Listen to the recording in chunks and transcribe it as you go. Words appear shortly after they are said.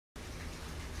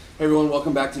Hey everyone,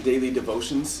 welcome back to Daily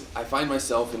Devotions. I find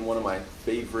myself in one of my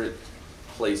favorite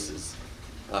places.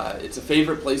 It's a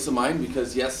favorite place of mine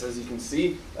because, yes, as you can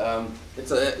see,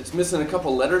 it's missing a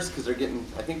couple letters because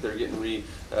I think they're getting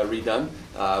redone.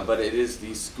 But it is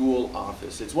the school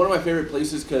office. It's one of my favorite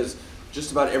places because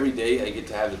just about every day I get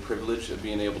to have the privilege of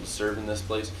being able to serve in this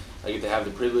place. I get to have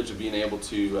the privilege of being able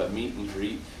to meet and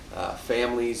greet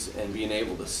families and being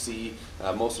able to see,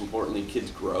 most importantly,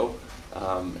 kids grow.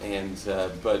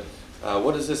 But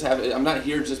what does this have? I'm not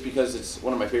here just because it's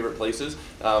one of my favorite places.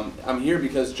 I'm here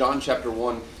because John chapter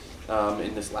 1,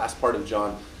 in this last part of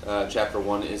John chapter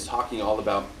 1, is talking all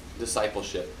about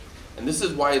discipleship. And this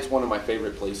is why it's one of my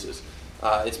favorite places.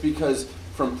 It's because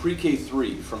from pre-K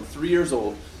 3, from 3 years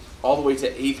old, all the way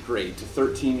to 8th grade, to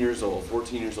 13 years old,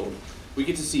 14 years old, we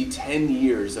get to see 10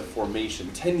 years of formation,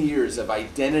 10 years of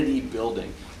identity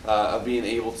building, of being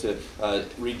able to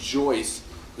rejoice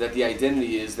that the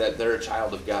identity is that they're a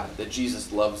child of God, that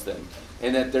Jesus loves them,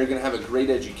 and that they're going to have a great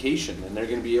education, and they're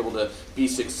going to be able to be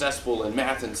successful in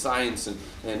math and science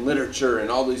and literature and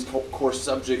all these core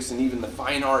subjects and even the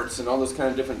fine arts and all those kind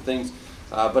of different things.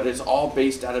 But it's all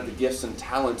based out of the gifts and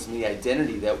talents and the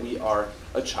identity that we are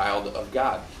a child of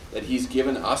God, that He's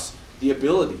given us the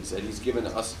abilities, that He's given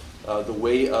us the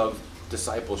way of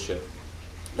discipleship.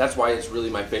 That's why it's really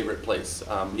my favorite place.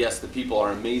 Yes, the people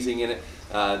are amazing in it.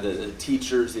 The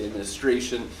teachers, the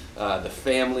administration, the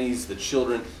families, the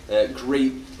children,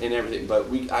 great in everything. But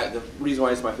the reason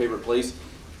why it's my favorite place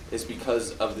is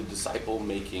because of the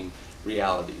disciple-making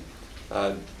reality.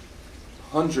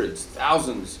 Hundreds,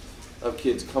 thousands of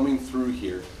kids coming through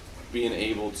here, being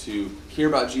able to hear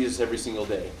about Jesus every single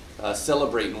day,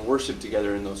 celebrate and worship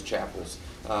together in those chapels,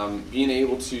 being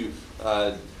able to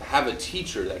have a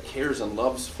teacher that cares and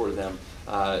loves for them,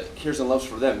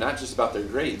 not just about their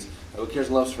grades, but cares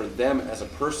and loves for them as a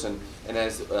person and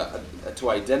as to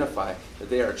identify that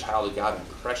they are a child of God and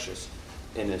precious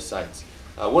in His sights.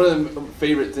 One of the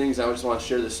favorite things, I just want to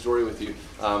share this story with you,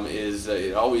 is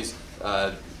it always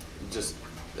just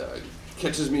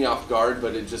catches me off guard,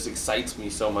 but it just excites me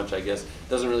so much, I guess. It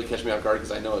doesn't really catch me off guard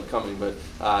because I know it's coming,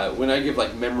 but when I give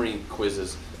like memory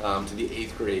quizzes to the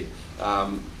 8th grade,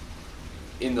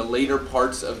 in the later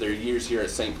parts of their years here at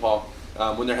St. Paul,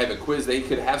 when they have a quiz, they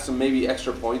could have some maybe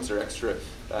extra points or extra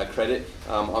credit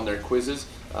on their quizzes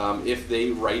if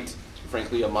they write,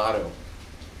 frankly, a motto.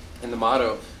 And the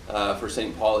motto for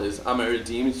St. Paul is, I'm a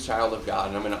redeemed child of God,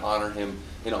 and I'm going to honor Him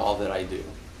in all that I do.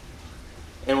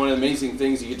 And one of the amazing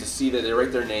things, you get to see that they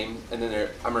write their name, and then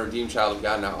I'm a redeemed child of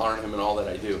God, and I honor Him in all that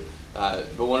I do.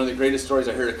 But one of the greatest stories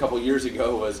I heard a couple years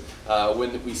ago was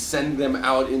when we send them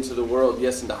out into the world,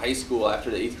 yes, into high school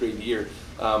after the 8th grade year.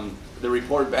 The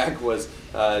report back was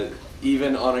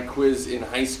even on a quiz in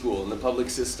high school, in the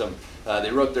public system, they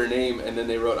wrote their name, and then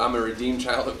they wrote, I'm a redeemed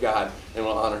child of God, and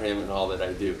will honor Him in all that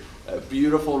I do. A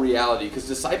beautiful reality, because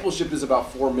discipleship is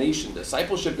about formation.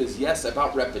 Discipleship is, yes,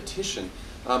 about repetition,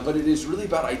 but it is really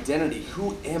about identity.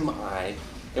 Who am I,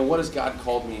 and what has God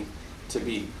called me to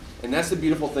be? And that's the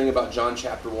beautiful thing about John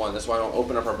chapter 1. That's why I'll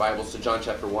open up our Bibles to John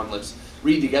chapter 1. Let's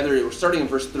read together. We're starting in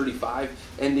verse 35,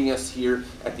 ending us here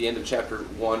at the end of chapter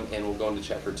 1, and we'll go into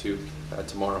chapter 2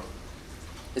 tomorrow.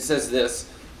 It says this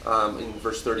in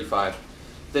verse 35.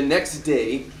 The next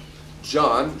day,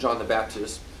 John the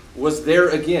Baptist, was there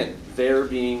again, there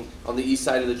being on the east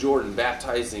side of the Jordan,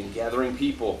 baptizing, gathering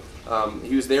people.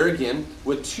 He was there again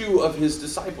with 2 of his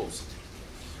disciples.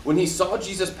 When he saw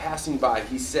Jesus passing by,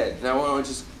 he said, now I want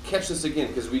to just catch this again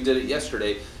because we did it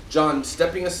yesterday, John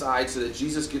stepping aside so that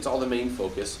Jesus gets all the main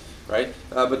focus, right?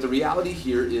 But the reality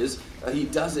here is he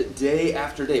does it day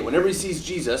after day. Whenever he sees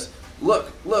Jesus,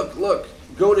 look,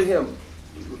 go to Him.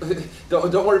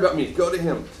 Don't worry about me, go to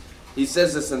Him. He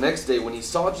says this the next day. When he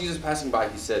saw Jesus passing by,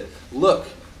 he said, look,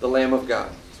 the Lamb of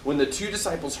God. When the 2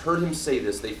 disciples heard him say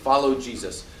this, they followed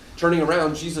Jesus. Turning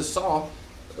around, Jesus saw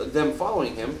them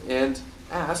following him and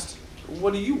asked,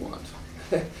 what do you want?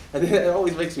 And it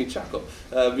always makes me chuckle,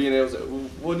 being able to say,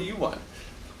 what do you want?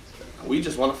 We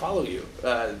just want to follow you.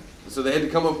 So they had to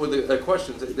come up with a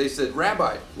question. They said,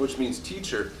 Rabbi, which means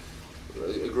teacher,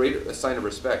 a sign of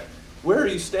respect. Where are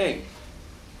you staying?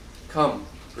 Come,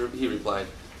 he replied,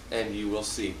 and you will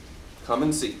see. Come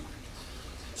and see.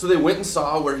 So they went and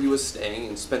saw where he was staying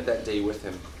and spent that day with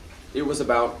him. It was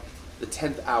about the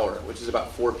 10th hour, which is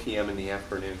about 4 p.m. in the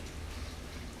afternoon.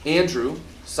 Andrew,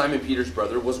 Simon Peter's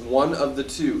brother, was one of the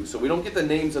two. So we don't get the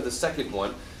names of the second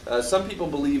one. Some people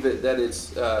believe that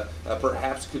it's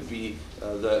perhaps could be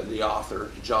the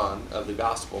author, John, of the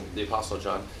Gospel, the Apostle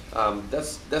John.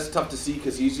 That's tough to see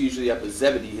because he's usually up with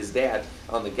Zebedee, his dad,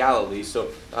 on the Galilee. So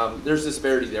there's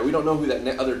disparity there. We don't know who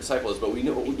that other disciple is, but we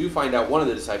do find out one of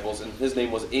the disciples, and his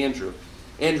name was Andrew.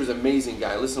 Andrew's an amazing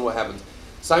guy. Listen to what happens.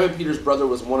 Simon Peter's brother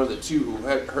was one of the two who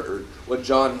had heard what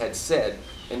John had said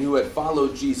and who had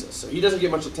followed Jesus. So he doesn't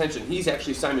get much attention. He's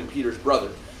actually Simon Peter's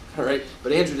brother. All right,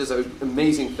 but Andrew does an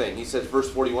amazing thing. He says, verse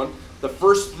 41, the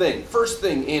first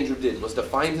thing Andrew did was to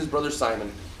find his brother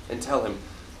Simon and tell him,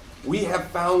 we have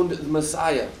found the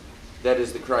Messiah, that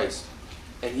is the Christ.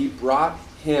 And he brought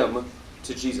him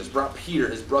to Jesus, brought Peter,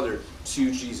 his brother,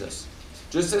 to Jesus.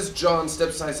 Just as John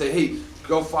steps aside and say, hey,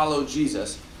 go follow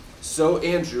Jesus, so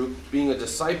Andrew, being a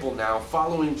disciple now,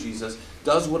 following Jesus,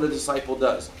 does what a disciple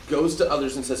does. Goes to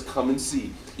others and says, come and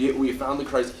see. We have found the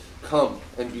Christ. Come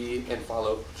and be and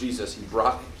follow Jesus. He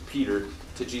brought Peter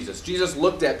to Jesus. Jesus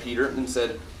looked at Peter and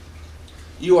said,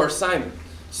 you are Simon,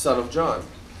 son of John.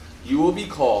 You will be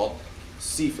called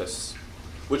Cephas,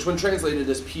 which when translated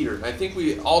is Peter. And I think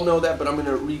we all know that, but I'm going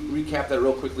to recap that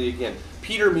real quickly again.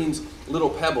 Peter means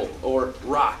little pebble or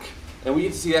rock. And we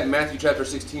get to see that in Matthew chapter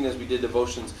 16 as we did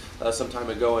devotions some time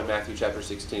ago in Matthew chapter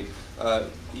 16.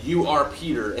 You are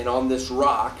Peter, and on this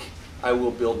rock I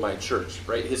will build my church.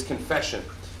 Right? His confession.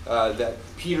 That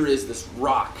Peter is this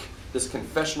rock, this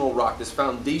confessional rock, this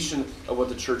foundation of what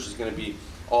the church is going to be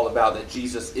all about, that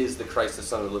Jesus is the Christ, the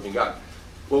Son of the living God.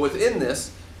 Well, within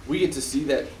this, we get to see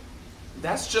that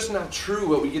that's just not true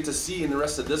what we get to see in the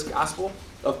rest of this gospel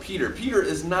of Peter. Peter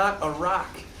is not a rock.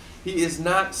 He is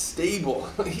not stable.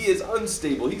 He is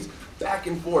unstable. He's back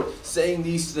and forth, saying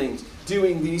these things,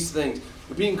 doing these things,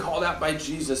 being called out by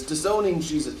Jesus, disowning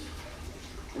Jesus.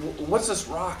 What's this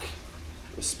rock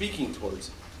speaking towards?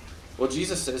 Well,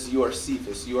 Jesus says, you are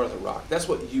Cephas, you are the rock. That's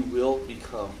what you will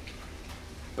become.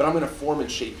 But I'm going to form and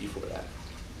shape you for that.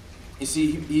 You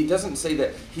see, he doesn't say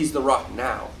that he's the rock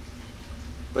now,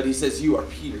 but he says, you are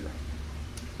Peter.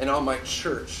 And on my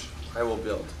church I will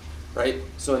build. Right?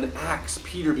 So in Acts,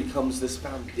 Peter becomes this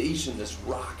foundation, this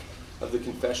rock of the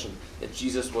confession that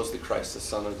Jesus was the Christ, the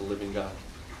Son of the living God.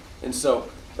 And so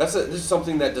this is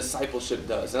something that discipleship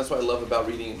does. And that's what I love about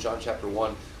reading in John chapter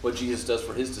 1 what Jesus does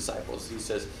for his disciples. He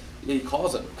says, he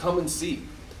calls them, come and see.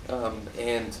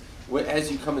 And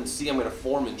as you come and see, I'm going to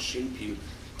form and shape you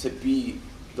to be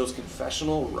those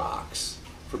confessional rocks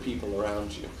for people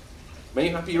around you. May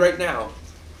not be right now,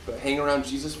 but hang around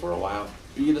Jesus for a while.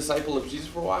 Be a disciple of Jesus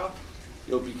for a while.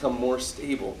 You'll become more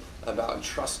stable about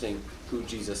trusting who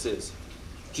Jesus is.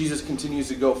 Jesus continues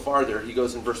to go farther. He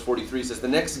goes in verse 43, he says, the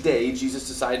next day Jesus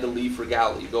decided to leave for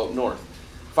Galilee, go up north.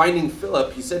 Finding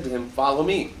Philip, he said to him, follow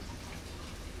me.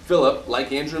 Philip,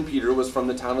 like Andrew and Peter, was from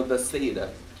the town of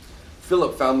Bethsaida.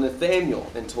 Philip found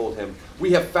Nathanael and told him,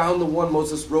 we have found the one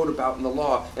Moses wrote about in the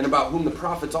law, and about whom the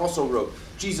prophets also wrote,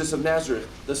 Jesus of Nazareth,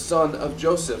 the son of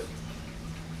Joseph.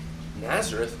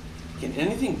 Nazareth? Can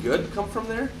anything good come from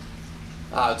there?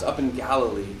 It's up in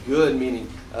Galilee. Good meaning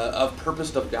of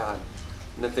purposed of God,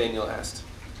 Nathanael asked.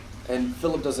 And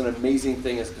Philip does an amazing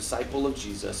thing as a disciple of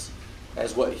Jesus,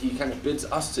 as what he kind of bids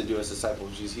us to do as disciples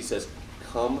of Jesus. He says,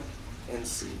 come and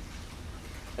see.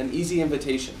 An easy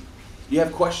invitation. You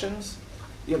have questions?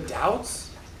 You have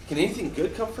doubts? Can anything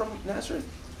good come from Nazareth?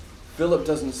 Philip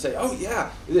doesn't say, oh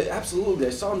yeah, absolutely,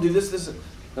 I saw him do this.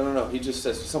 No. He just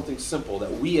says something simple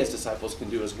that we as disciples can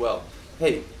do as well.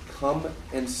 Hey, come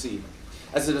and see.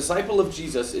 As a disciple of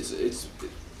Jesus, it's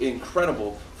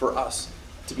incredible for us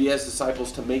to be as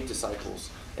disciples, to make disciples.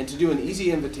 And to do an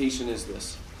easy invitation is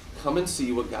this. Come and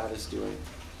see what God is doing.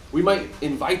 We might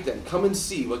invite them. Come and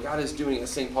see what God is doing at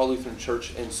St. Paul Lutheran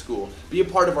Church and School. Be a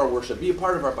part of our worship. Be a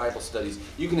part of our Bible studies.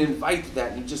 You can invite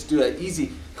that and just do that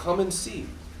easy. Come and see.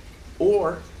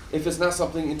 Or if it's not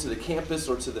something into the campus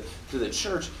or to the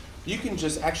church, you can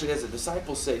just actually as a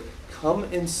disciple say, come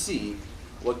and see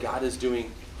what God is doing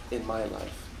in my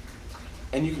life.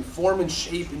 And you can form and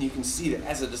shape and you can see that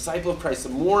as a disciple of Christ, the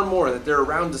more and more that they're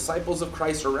around disciples of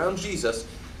Christ, around Jesus,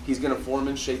 he's going to form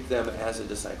and shape them as a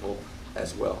disciple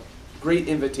as well. Great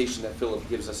invitation that Philip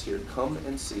gives us here. Come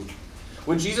and see.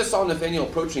 When Jesus saw Nathanael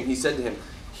approaching, he said to him,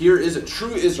 here is a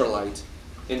true Israelite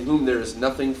in whom there is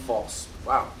nothing false.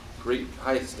 Wow, great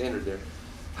high standard there.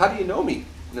 How do you know me?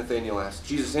 Nathanael asked.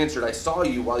 Jesus answered, I saw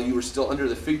you while you were still under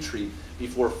the fig tree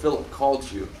before Philip called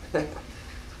you.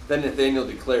 Then Nathanael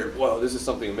declared, whoa, this is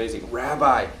something amazing.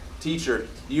 Rabbi, teacher,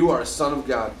 you are a son of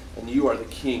God, and you are the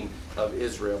king of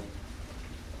Israel.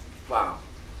 Wow.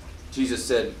 Jesus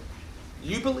said,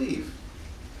 you believe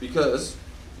because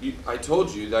I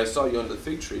told you that I saw you under the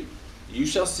fig tree. You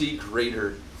shall see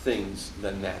greater things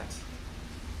than that.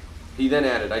 He then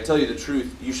added, I tell you the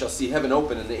truth, you shall see heaven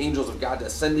open and the angels of God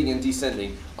ascending and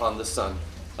descending on the Son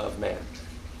of Man.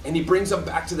 And he brings them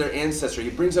back to their ancestry. He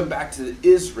brings them back to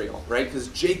Israel, right? Because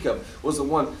Jacob was the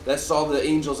one that saw the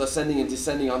angels ascending and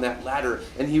descending on that ladder.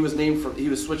 And he was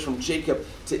switched from Jacob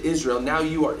to Israel. Now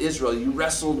you are Israel. You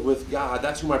wrestled with God.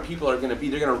 That's who my people are going to be.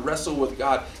 They're going to wrestle with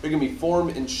God. They're going to be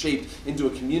formed and shaped into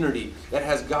a community that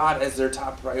has God as their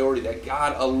top priority, that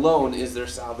God alone is their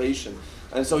salvation.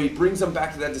 And so he brings them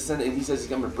back to that descendant, and he says,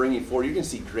 I'm going to bring you forward. You're going to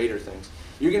see greater things.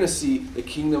 You're going to see the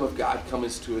kingdom of God come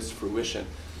into its fruition.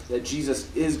 That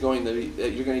Jesus is going to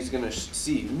be, he's going to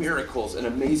see miracles and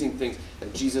amazing things,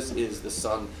 that Jesus is the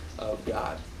Son of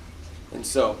God. And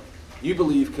so, you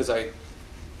believe because I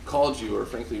called you, or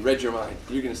frankly read your mind,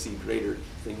 you're going to see greater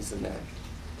things than that.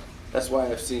 That's why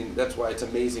it's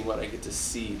amazing what I get to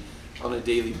see on a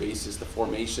daily basis, the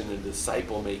formation and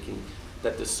disciple making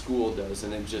that the school does,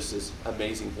 and it just is an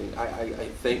amazing thing. I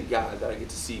thank God that I get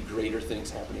to see greater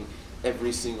things happening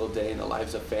every single day in the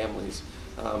lives of families.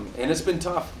 And it's been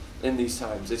tough in these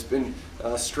times. It's been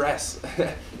stress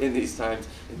in these times,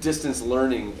 distance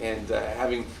learning and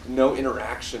having no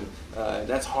interaction.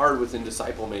 That's hard within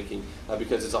disciple making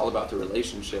because it's all about the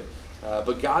relationship.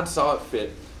 But God saw it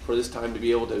fit for this time to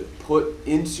be able to put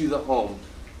into the home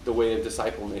the way of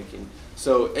disciple making.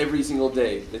 So every single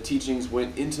day, the teachings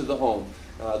went into the home.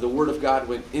 The Word of God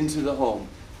went into the home.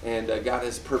 And God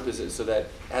has purposed it so that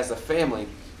as a family,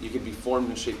 you can be formed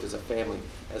and shaped as a family,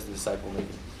 as the disciple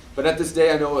making. But at this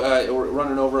day, I know we're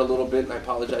running over a little bit, and I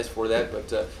apologize for that,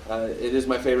 but it is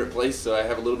my favorite place, so I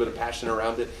have a little bit of passion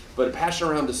around it. But a passion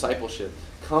around discipleship.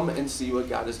 Come and see what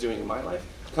God is doing in my life.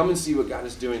 Come and see what God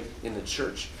is doing in the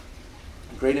church.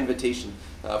 Great invitation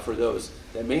for those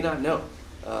that may not know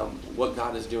what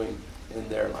God is doing in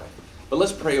their life. But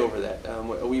let's pray over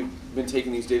that. We've been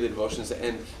taking these daily devotions to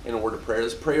end in a word of prayer.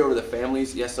 Let's pray over the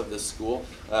families, yes, of this school.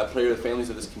 Pray over the families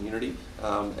of this community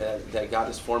that God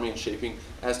is forming and shaping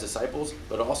as disciples.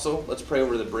 But also, let's pray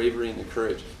over the bravery and the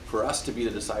courage for us to be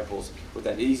the disciples with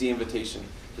that easy invitation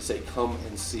to say, come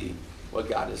and see what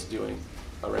God is doing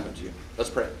around you. Let's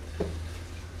pray.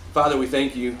 Father, we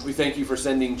thank you. We thank you for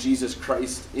sending Jesus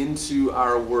Christ into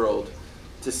our world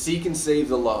to seek and save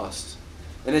the lost.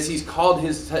 And as he's called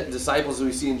his disciples, as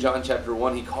we see in John chapter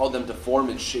 1, he called them to form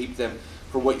and shape them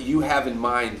for what you have in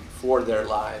mind for their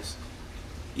lives.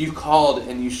 You've called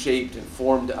and you shaped and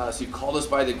formed us. You've called us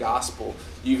by the gospel.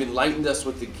 You've enlightened us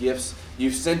with the gifts.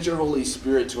 You've sent your Holy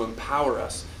Spirit to empower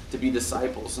us to be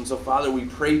disciples. And so, Father, we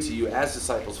pray to you as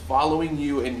disciples, following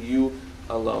you and you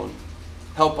alone.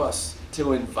 Help us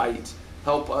to invite.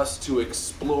 Help us to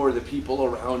explore the people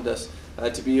around us.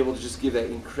 To be able to just give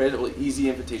that incredibly easy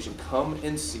invitation. Come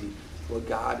and see what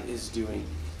God is doing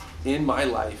in my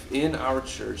life, in our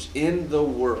church, in the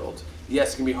world.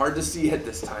 Yes, it can be hard to see at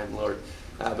this time, Lord,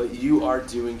 but you are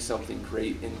doing something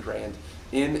great and grand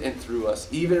in and through us,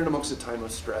 even in amongst a time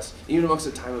of stress, even amongst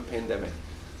a time of pandemic.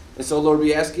 And so, Lord,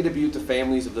 we ask you to be with the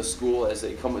families of the school as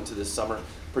they come into this summer.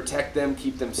 Protect them,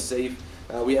 keep them safe.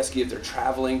 We ask you if they're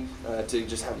traveling to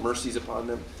just have mercies upon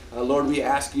them. Lord, we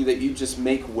ask you that you just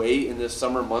make way in the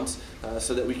summer months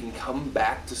so that we can come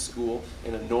back to school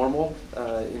in a normal,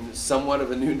 in somewhat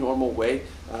of a new normal way,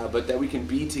 but that we can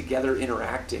be together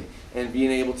interacting and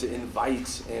being able to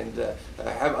invite and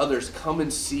have others come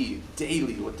and see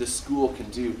daily what this school can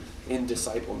do in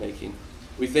disciple making.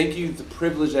 We thank you the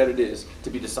privilege that it is to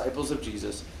be disciples of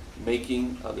Jesus,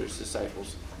 making others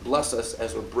disciples. Bless us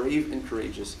as we're brave and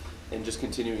courageous and just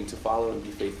continuing to follow and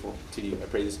be faithful to you. I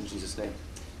pray this in Jesus' name.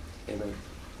 Amen.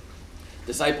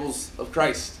 Disciples of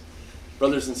Christ,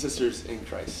 brothers and sisters in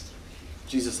Christ,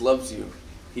 Jesus loves you.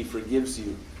 He forgives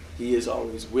you. He is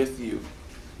always with you.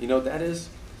 You know what that is?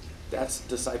 That's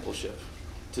discipleship.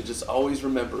 To just always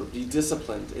remember, be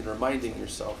disciplined in reminding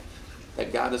yourself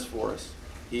that God is for us.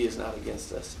 He is not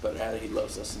against us, but rather he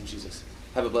loves us in Jesus.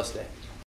 Have a blessed day.